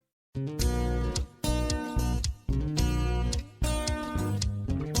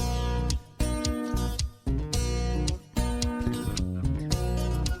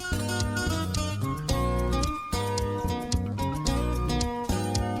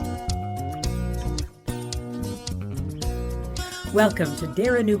Welcome to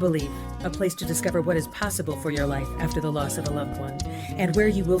Dare a New Belief, a place to discover what is possible for your life after the loss of a loved one, and where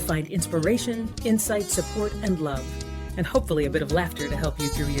you will find inspiration, insight, support, and love, and hopefully a bit of laughter to help you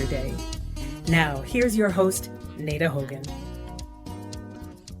through your day. Now, here's your host, Nada Hogan.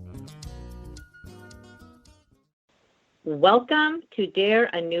 Welcome to Dare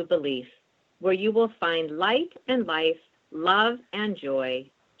a New Belief, where you will find light and life, love and joy,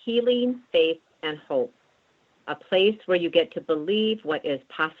 healing, faith, and hope. A place where you get to believe what is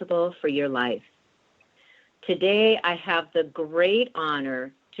possible for your life. Today, I have the great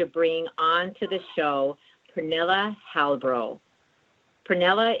honor to bring on to the show Pernilla Halbro.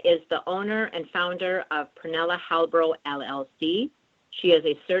 Pernilla is the owner and founder of Pernilla Halbro LLC. She is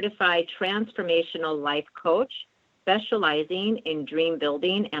a certified transformational life coach specializing in dream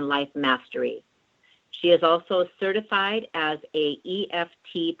building and life mastery. She is also certified as a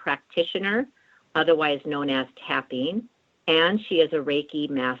EFT practitioner, otherwise known as tapping, and she is a Reiki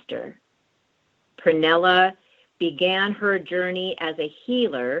master. Pernilla began her journey as a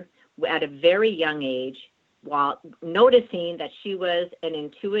healer at a very young age while noticing that she was an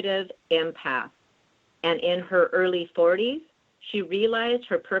intuitive empath. And in her early 40s, she realized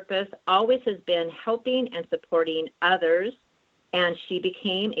her purpose always has been helping and supporting others, and she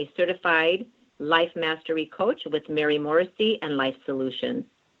became a certified life mastery coach with Mary Morrissey and Life Solutions.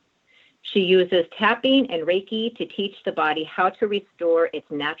 She uses tapping and Reiki to teach the body how to restore its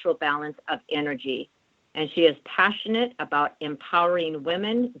natural balance of energy. And she is passionate about empowering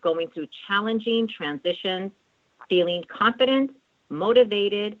women going through challenging transitions, feeling confident,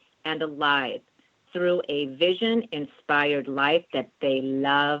 motivated, and alive through a vision-inspired life that they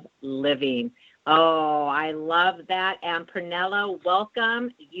love living. Oh, I love that. And Pernilla, welcome.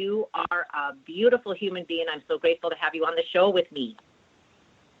 You are a beautiful human being. I'm so grateful to have you on the show with me.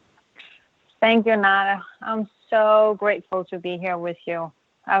 Thank you, Nada. I'm so grateful to be here with you.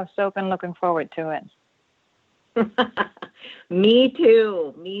 I've so been looking forward to it. Me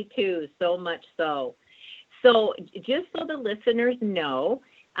too, so much so. So just so the listeners know,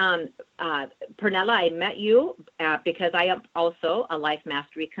 Pernilla, I met you because I am also a life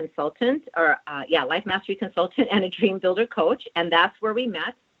mastery consultant, life mastery consultant and a dream builder coach, and that's where we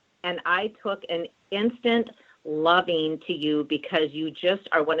met. And I took an instant loving to you because you just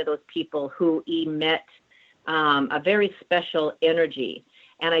are one of those people who emit a very special energy.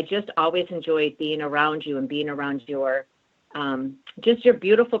 And I just always enjoyed being around you and being around your just your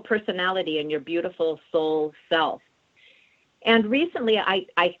beautiful personality and your beautiful soul self. And recently I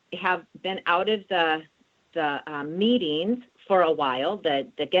have been out of the meetings for a while,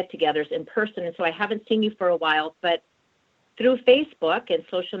 the get-togethers in person, and so I haven't seen you for a while, but through Facebook and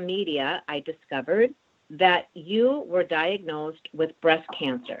social media, I discovered that you were diagnosed with breast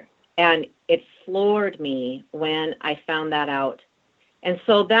cancer. And it floored me when I found that out. And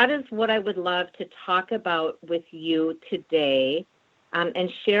so that is what I would love to talk about with you today,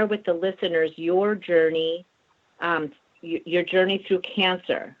 and share with the listeners your journey through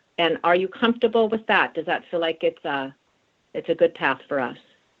cancer. And are you comfortable with that? Does that feel like it's a good path for us?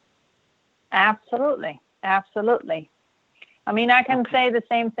 Absolutely. I mean, I can say the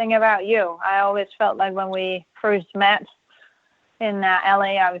same thing about you. I always felt like when we first met in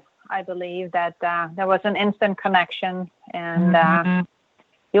LA, I believe that there was an instant connection, and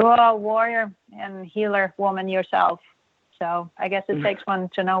you are a warrior and healer woman yourself. So I guess it takes one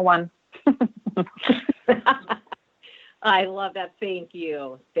to know one. I love that. Thank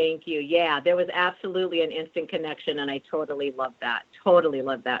you. Yeah, there was absolutely an instant connection, and I totally love that.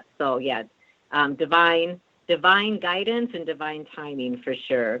 So yeah, divine guidance and divine timing for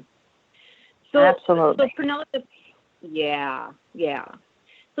sure. So, absolutely. So Pernilla, yeah.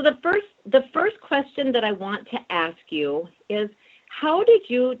 So the first question that I want to ask you is, how did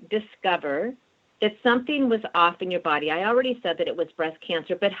you discover that something was off in your body? I already said that it was breast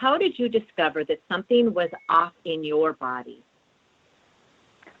cancer, but how did you discover that something was off in your body?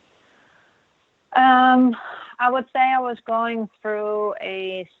 I would say I was going through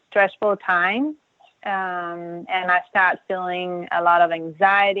a stressful time. And I started feeling a lot of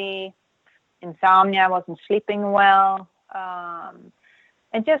anxiety, insomnia. I wasn't sleeping well,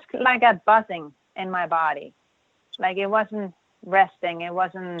 and just like a buzzing in my body. Like it wasn't resting. It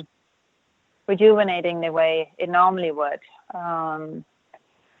wasn't rejuvenating the way it normally would. So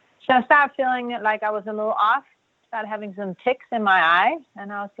I started feeling like I was a little off. Started having some tics in my eye,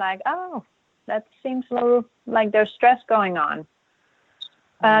 and I was like, oh, that seems a little like there's stress going on.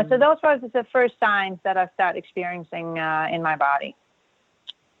 So those were the first signs that I started experiencing in my body.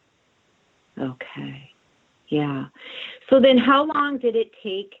 Okay. Yeah. So then how long did it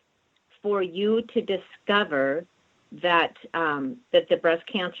take for you to discover that that the breast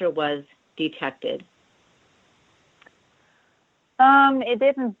cancer was detected? It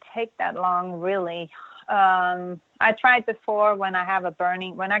didn't take that long, really. I tried before when I have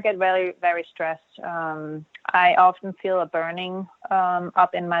when I get very, very stressed, I often feel a burning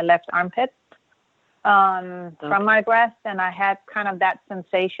up in my left armpit from my breast, and I had kind of that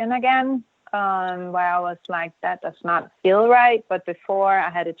sensation again where I was like, that does not feel right. But before I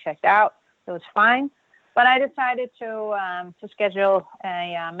had it checked out, it was fine. But I decided to schedule a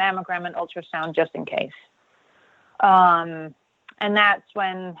mammogram and ultrasound just in case. And that's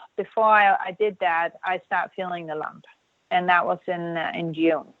when, before I did that, I started feeling the lump. And that was in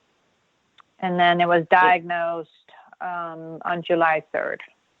June. And then it was diagnosed on July 3rd.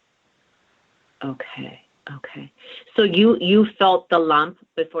 Okay. So you felt the lump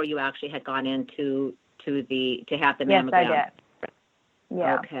before you actually had gone into to have the mammogram? Yes, I did.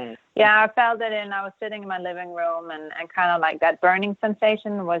 Yeah. Okay. Yeah, I felt it, and I was sitting in my living room, and kind of like that burning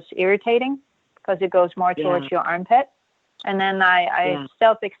sensation was irritating because it goes more towards your armpit. And then I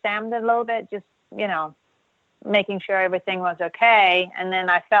self-examined it a little bit, just, making sure everything was okay. And then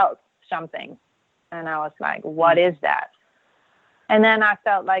I felt something, and I was like, what is that? And then I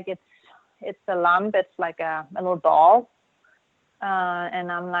felt like it's a lump. It's like a little ball.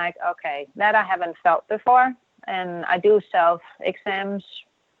 And I'm like, okay, that I haven't felt before. And I do self-exams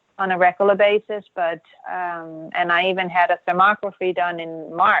on a regular basis, but and I even had a thermography done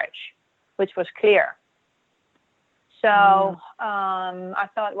in March, which was clear. So I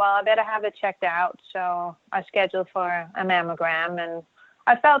thought, well, I better have it checked out. So I scheduled for a mammogram, and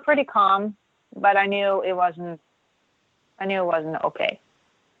I felt pretty calm, but I knew it wasn't okay.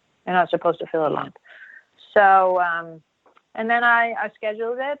 You're not supposed to feel a lump. So, and then I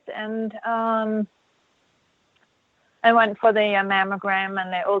scheduled it, and I went for the mammogram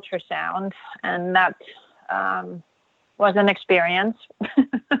and the ultrasound, and that was an experience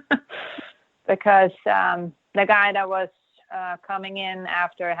because the guy that was coming in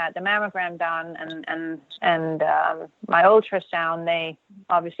after I had the mammogram done and my ultrasound, they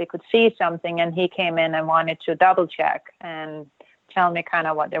obviously could see something, and he came in and wanted to double check and tell me kind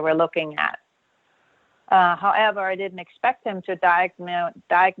of what they were looking at. However, I didn't expect him to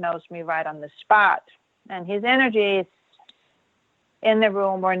diagnose me right on the spot, and his energies in the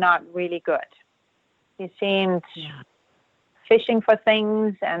room were not really good. He seemed fishing for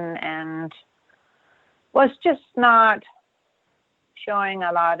things and was just not showing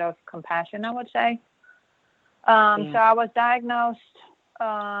a lot of compassion, I would say. So I was diagnosed.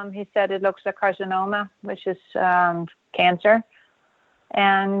 He said it looks like carcinoma, which is cancer.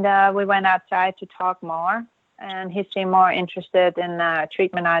 And we went outside to talk more. And he seemed more interested in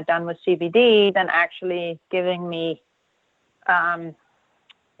treatment I had done with CBD than actually giving me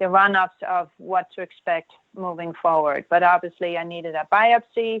the run-ups of what to expect moving forward. But obviously I needed a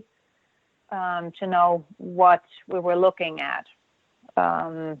biopsy to know what we were looking at.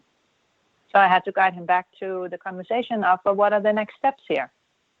 So I had to guide him back to the conversation of what are the next steps here.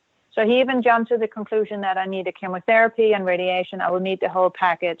 So he even jumped to the conclusion that I needed chemotherapy and radiation. I would need the whole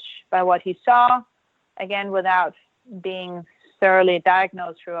package by what he saw, again, without being thoroughly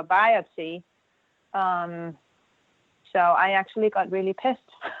diagnosed through a biopsy. So I actually got really pissed.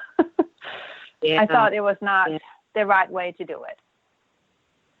 I thought it was not the right way to do it.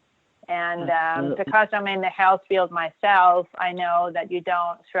 And because I'm in the health field myself, I know that you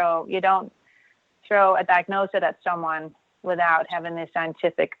don't throw a diagnosis at someone without having the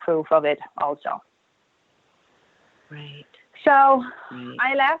scientific proof of it also. Right. So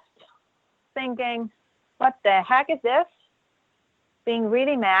I left thinking, what the heck is this? Being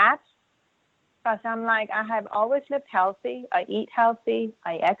really mad. Because I'm like, I have always lived healthy. I eat healthy.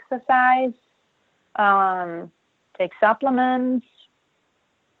 I exercise, take supplements.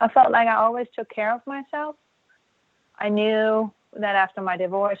 I felt like I always took care of myself. I knew that after my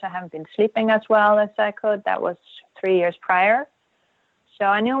divorce, I haven't been sleeping as well as I could. That was 3 years prior. So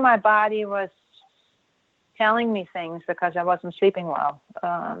I knew my body was telling me things because I wasn't sleeping well.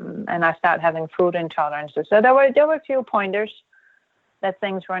 And I started having food intolerances. So there were a few pointers that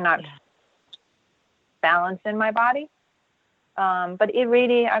things were not balanced in my body. But it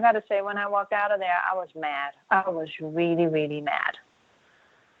really, I got to say, when I walked out of there, I was mad. I was really, really mad.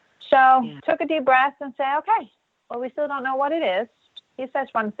 So took a deep breath and said, okay, well, we still don't know what it is. He says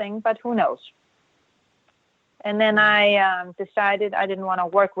one thing, but who knows? And then I decided I didn't want to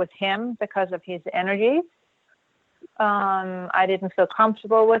work with him because of his energies. I didn't feel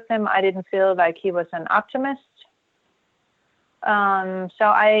comfortable with him. I didn't feel like he was an optimist. So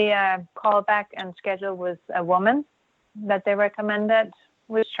I called back and scheduled with a woman that they recommended,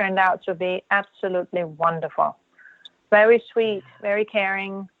 which turned out to be absolutely wonderful. very sweet, very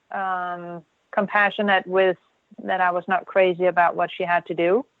caring, compassionate with that I was not crazy about what she had to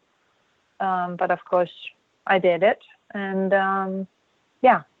do. But of course, I did it. And that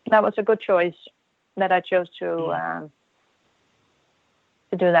was a good choice that I chose to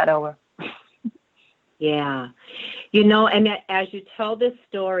do that over. Yeah. You know, and as you tell this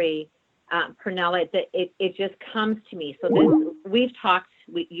story, Pernilla, it just comes to me. So this,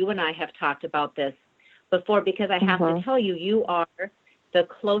 you and I have talked about this before, because I have to tell you, you are the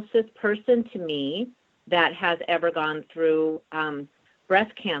closest person to me that has ever gone through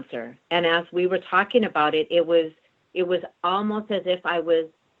breast cancer. And as we were talking about it, it was almost as if I was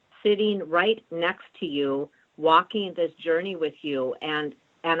sitting right next to you, walking this journey with you. And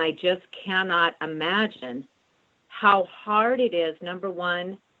I just cannot imagine how hard it is, number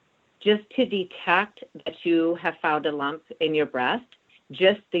one, just to detect that you have found a lump in your breast,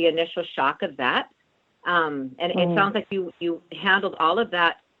 just the initial shock of that. And it sounds like you handled all of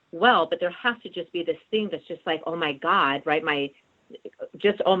that well, but there has to just be this thing that's just like, oh my God, right?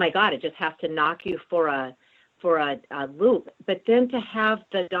 Oh my God, it just has to knock you for a loop. But then to have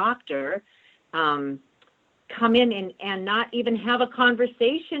the doctor come in and not even have a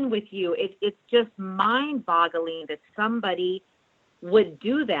conversation with you, it's just mind-boggling that somebody would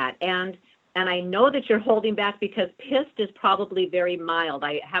do that. And I know that you're holding back because pissed is probably very mild.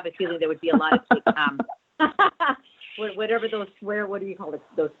 I have a feeling there would be a lot of whatever those swear, what do you call it?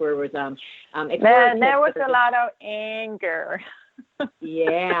 Those swear words. There was a lot of anger.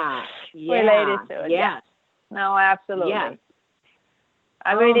 Yeah. Related to it. Yes. No, absolutely. Yes.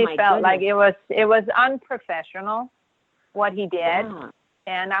 I really felt like it was unprofessional what he did. Yeah.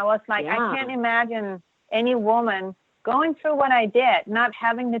 And I was like, I can't imagine any woman going through what I did, not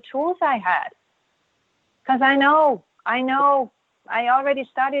having the tools I had. Because I know, I already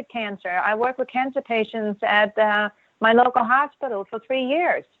studied cancer. I worked with cancer patients at my local hospital for 3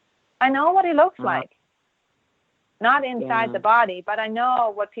 years. I know what it looks like. Not inside the body, but I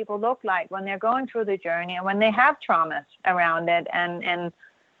know what people look like when they're going through the journey and when they have traumas around it, and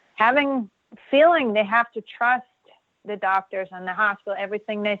feeling they have to trust the doctors and the hospital,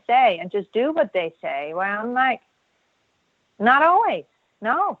 everything they say, and just do what they say. Well, I'm like, not always.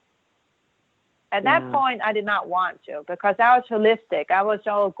 No. At that point, I did not want to, because I was holistic. I was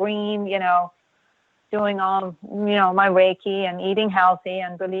all green, doing all, my Reiki and eating healthy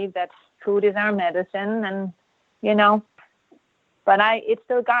and believe that food is our medicine, and but it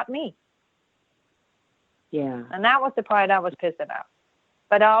still got me. Yeah. And that was the part I was pissed about.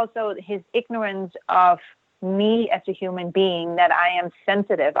 But also his ignorance of me as a human being, that I am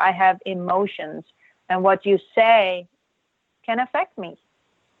sensitive. I have emotions, and what you say can affect me.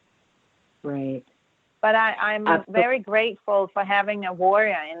 Right. But I'm very grateful for having a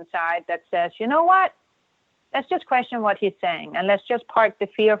warrior inside that says, you know what? Let's just question what he's saying, and let's just park the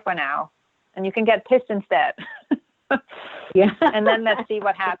fear for now, and you can get pissed instead. Yeah. And then let's see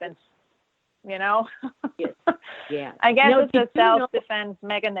what happens. Yes. Yeah. I guess it's a self-defense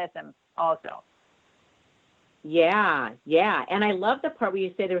mechanism also. Yeah. And I love the part where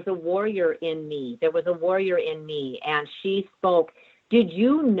you say there's a warrior in me. There was a warrior in me, and she spoke. Did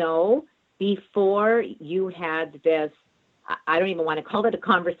you know before you had this, I don't even want to call it a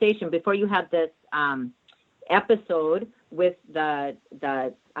conversation, before you had this episode with the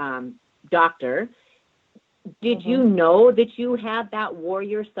doctor, did you know that you had that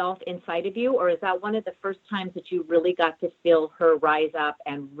warrior self inside of you, or is that one of the first times that you really got to feel her rise up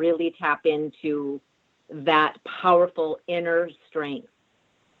and really tap into that powerful inner strength?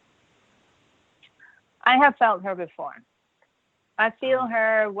 I have felt her before. I feel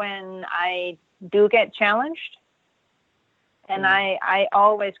her when I do get challenged, and I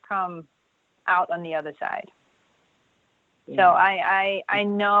always come out on the other side. Yeah. So I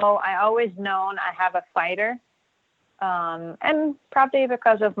know, I always known I have a fighter, and probably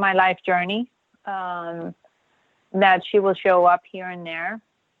because of my life journey, that she will show up here and there.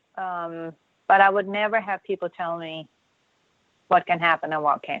 But I would never have people tell me what can happen and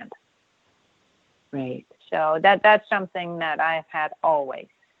what can't. Right. So that's something that I've had always.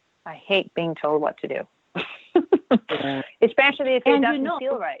 I hate being told what to do. Yeah. Especially if it doesn't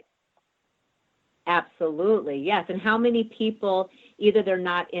feel right. Absolutely, yes. And how many people, either they're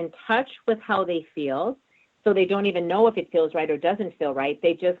not in touch with how they feel, so they don't even know if it feels right or doesn't feel right.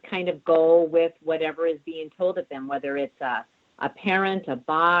 They just kind of go with whatever is being told of them, whether it's a parent, a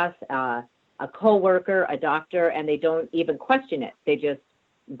boss, a coworker, a doctor, and they don't even question it. They just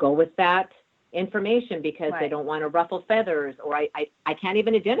go with that information because they don't want to ruffle feathers, or I can't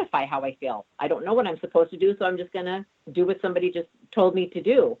even identify how I feel. I don't know what I'm supposed to do, so I'm just going to do what somebody just told me to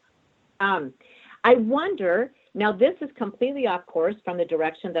do. I wonder, Now, this is completely off course from the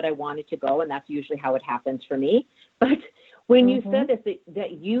direction that I wanted to go, and that's usually how it happens for me. But when you said this,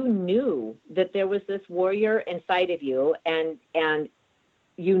 that you knew that there was this warrior inside of you, and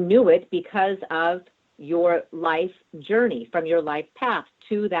you knew it because of your life journey, from your life path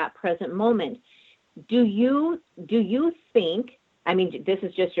to that present moment. Do you think, I mean, this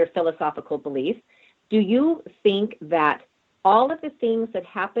is just your philosophical belief, do you think that all of the things that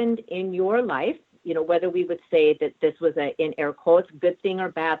happened in your life, you know, whether we would say that this was a, in air quotes, good thing or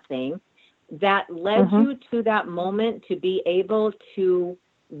bad thing, that led you to that moment to be able to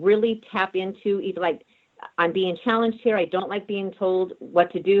really tap into, either like, I'm being challenged here, I don't like being told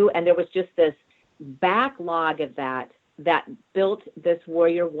what to do, and there was just this backlog of that built this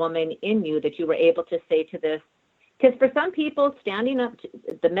warrior woman in you, that you were able to say to this, because for some people, standing up to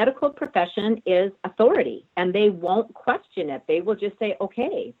the medical profession is authority, and they won't question it. They will just say,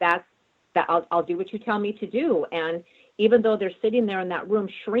 okay, that I'll do what you tell me to do. And even though they're sitting there in that room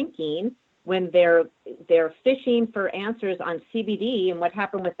shrinking when they're fishing for answers on CBD and what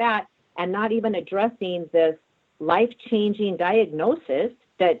happened with that, and not even addressing this life-changing diagnosis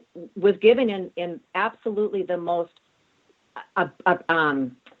that was given in absolutely the most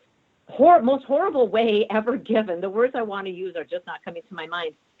most horrible way ever given. The words I want to use are just not coming to my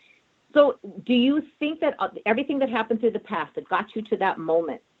mind. So do you think that everything that happened through the past that got you to that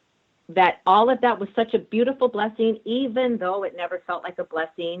moment, that all of that was such a beautiful blessing, even though it never felt like a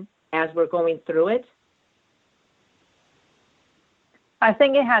blessing as we're going through it? I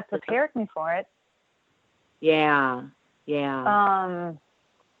think it had prepared me for it. Yeah.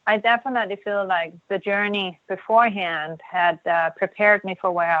 I definitely feel like the journey beforehand had prepared me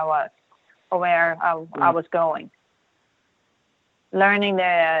for where I was, or where I was going. Learning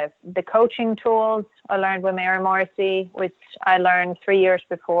the coaching tools I learned with Mary Morrissey, which I learned 3 years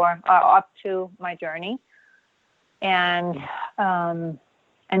before, up to my journey, and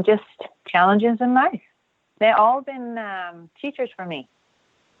just challenges in life. They've all been teachers for me.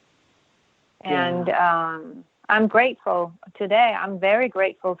 And I'm grateful today. I'm very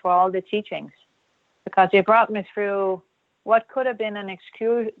grateful for all the teachings, because they brought me through what could have been an a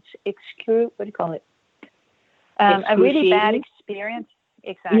really bad experience.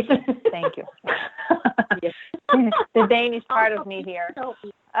 Exactly. Thank you. The Danish part of me here.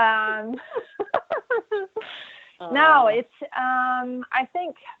 No, it's, I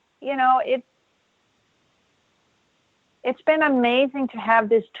think, you know, it's been amazing to have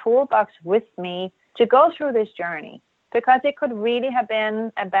this toolbox with me to go through this journey, because it could really have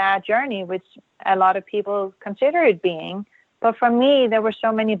been a bad journey, which a lot of people consider it being. But for me, there were so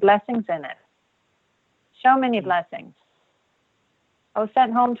many blessings in it. So many blessings. I was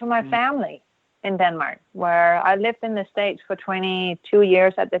sent home to my family in Denmark, where I lived in the States for 22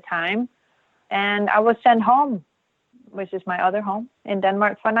 years at the time. And I was sent home, which is my other home, in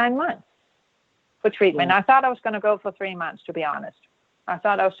Denmark for 9 months for treatment. I thought I was going to go for 3 months, to be honest. I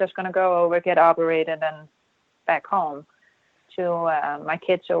thought I was just going to go over, get operated, and back home to my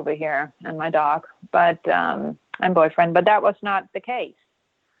kids over here and my dog, and boyfriend. But that was not the case.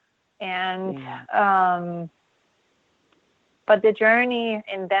 And but the journey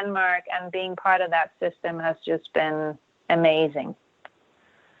in Denmark and being part of that system has just been amazing.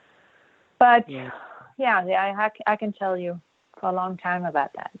 But I can tell you for a long time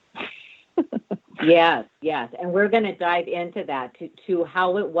about that. Yes. And we're going to dive into that, to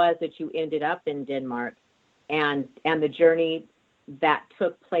how it was that you ended up in Denmark, and the journey that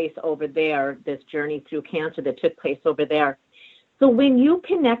took place over there, this journey through cancer that took place over there. So when you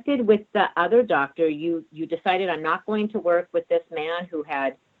connected with the other doctor, you decided, I'm not going to work with this man who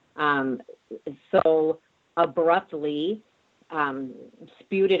had so abruptly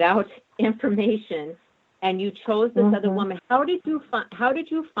spewed out information, and you chose this other woman. How did you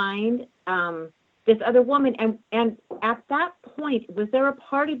find this other woman? And at that point, was there a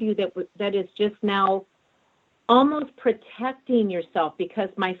part of you that is just now almost protecting yourself? Because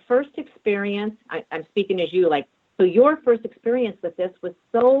my first experience, I'm speaking as you, like, so your first experience with this was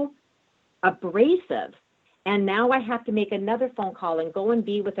so abrasive, and now I have to make another phone call and go and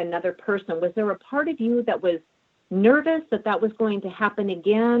be with another person. Was there a part of you that was nervous that was going to happen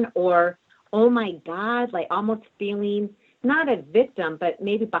again, or, oh my God, like almost feeling not a victim, but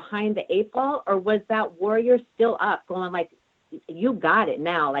maybe behind the 8 ball? Or was that warrior still up, going like, you got it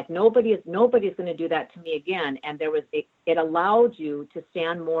now, like nobody's going to do that to me again? And it allowed you to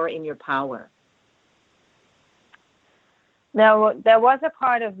stand more in your power. There was a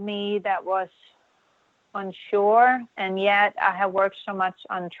part of me that was unsure, and yet I have worked so much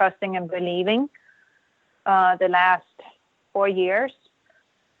on trusting and believing the last 4 years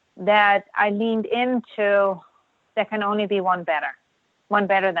that I leaned into there can only be one better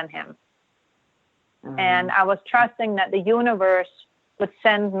than him. And I was trusting that the universe would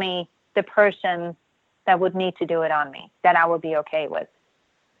send me the person that would need to do it on me, that I would be okay with.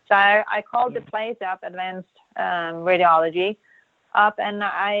 So I called the place up, Advanced Radiology, up, and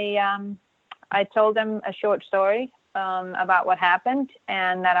I told them a short story about what happened,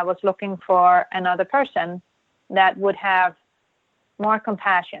 and that I was looking for another person that would have more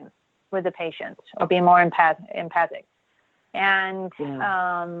compassion with the patient or be more empathic. And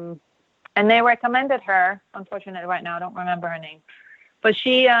they recommended her. Unfortunately, right now I don't remember her name, but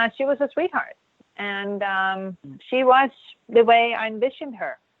she was a sweetheart, and she was the way I envisioned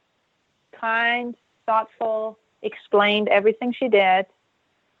her: kind, thoughtful, explained everything she did,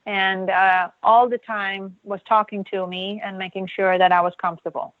 and all the time was talking to me and making sure that I was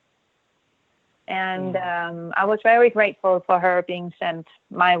comfortable. And I was very grateful for her being sent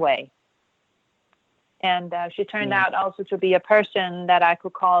my way. And she turned out also to be a person that I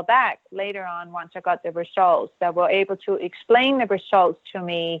could call back later on once I got the results, that were able to explain the results to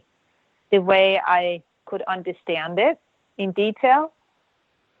me the way I could understand it in detail.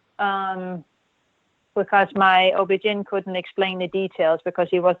 Because my OB-GYN couldn't explain the details because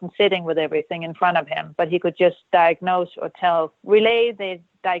he wasn't sitting with everything in front of him, but he could just diagnose or relay the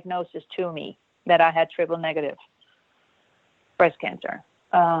diagnosis to me that I had triple negative breast cancer.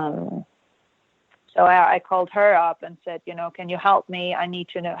 So I called her up and said, can you help me? I need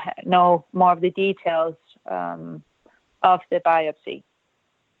to know more of the details of the biopsy.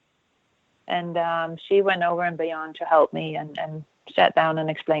 And she went over and beyond to help me and sat down and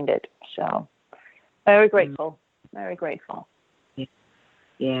explained it. So very grateful, very grateful.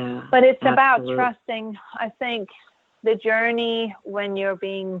 Yeah. But it's about trusting, I think, the journey when you're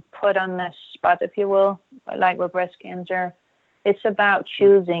being put on the spot, if you will, like with breast cancer. It's about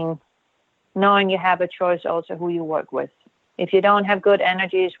choosing, knowing you have a choice also who you work with. If you don't have good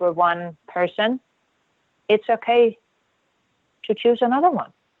energies with one person, it's okay to choose another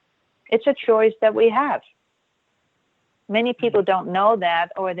one. It's a choice that we have. Many people don't know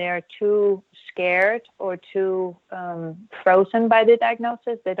that, or they're too scared or too frozen by the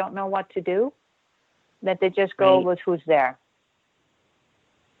diagnosis. They don't know what to do, that they just go with who's there.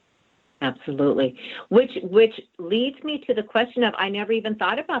 Absolutely. Which leads me to the question of, I never even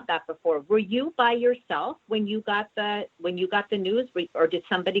thought about that before. Were you by yourself when you got the news, or did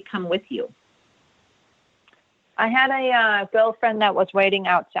somebody come with you? I had a girlfriend that was waiting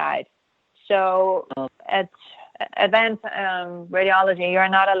outside. So at Advanced Radiology, you're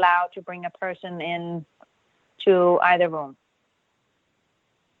not allowed to bring a person in to either room.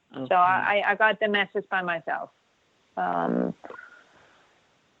 Okay. So I got the message by myself.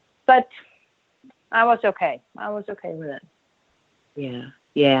 But I was okay. I was okay with it.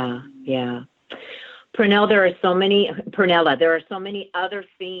 Yeah. Pernella, there are so many other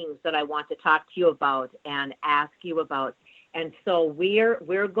things that I want to talk to you about and ask you about. And so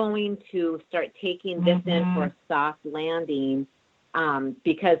we're going to start taking this in for a soft landing,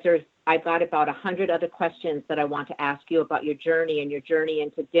 because I've got about 100 other questions that I want to ask you about your journey and your journey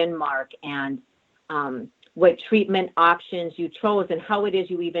into Denmark, and what treatment options you chose and how it is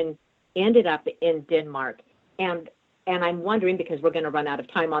you even ended up in Denmark. And I'm wondering, because we're going to run out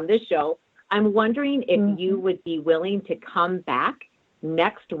of time on this show, I'm wondering if you would be willing to come back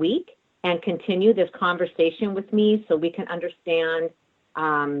next week and continue this conversation with me so we can understand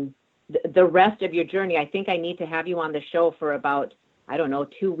the rest of your journey. I think I need to have you on the show for about,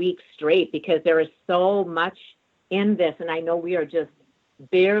 2 weeks straight, because there is so much in this, and I know we are just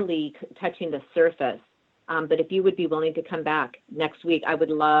barely touching the surface. But if you would be willing to come back next week, I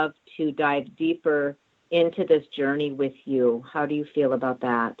would love to dive deeper into this journey with you. How do you feel about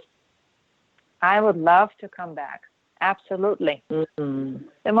that? I would love to come back. Absolutely. Mm-hmm.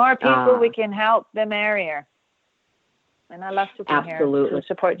 The more people we can help, the merrier. And I love to be here to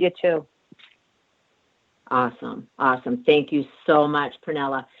support you too. Awesome. Thank you so much,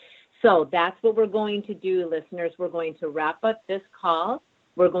 Pernella. So that's what we're going to do, listeners. We're going to wrap up this call.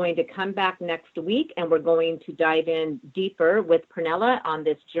 We're going to come back next week, and we're going to dive in deeper with Pernella on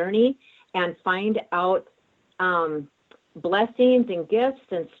this journey and find out blessings and gifts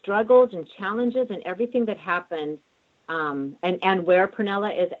and struggles and challenges and everything that happened, and where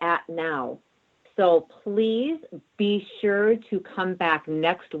Pernella is at now. So please be sure to come back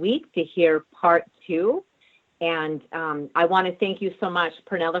next week to hear part 2. And I want to thank you so much,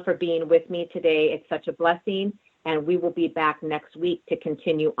 Pernella, for being with me today. It's such a blessing. And we will be back next week to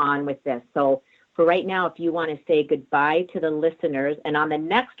continue on with this. So for right now, if you want to say goodbye to the listeners, and on the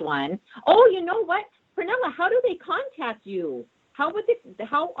next one, you know what? Pernella, how do they contact you?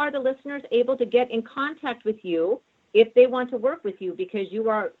 how are the listeners able to get in contact with you if they want to work with you? Because you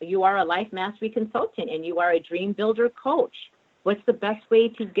are a life mastery consultant and you are a dream builder coach. What's the best way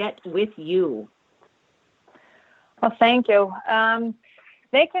to get with you? Well, thank you.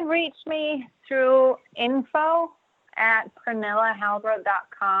 They can reach me through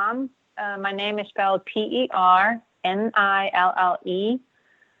info@PernillaHalbrow.com. My name is spelled Pernille,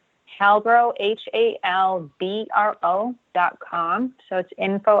 Halbrow, HALBRO.com. So it's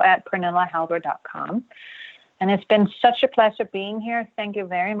info@PernillaHalbrow.com. And it's been such a pleasure being here. Thank you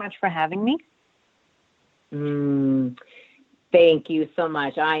very much for having me. Thank you so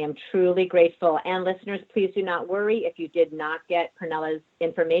much. I am truly grateful. And listeners, please do not worry if you did not get Pernilla's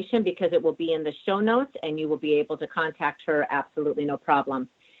information, because it will be in the show notes and you will be able to contact her. Absolutely no problem.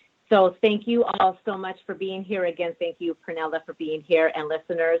 So thank you all so much for being here. Again, thank you, Pernilla, for being here. And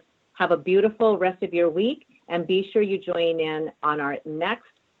listeners, have a beautiful rest of your week. And be sure you join in on our next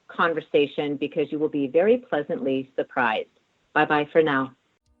conversation, because you will be very pleasantly surprised. Bye-bye for now.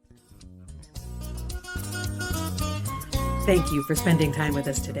 Thank you for spending time with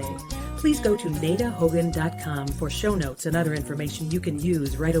us today. Please go to nadahogan.com for show notes and other information you can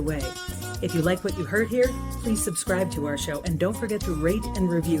use right away. If you like what you heard here, please subscribe to our show, and don't forget to rate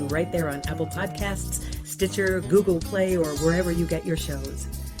and review right there on Apple Podcasts, Stitcher, Google Play, or wherever you get your shows.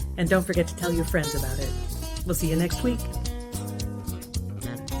 And don't forget to tell your friends about it. We'll see you next week.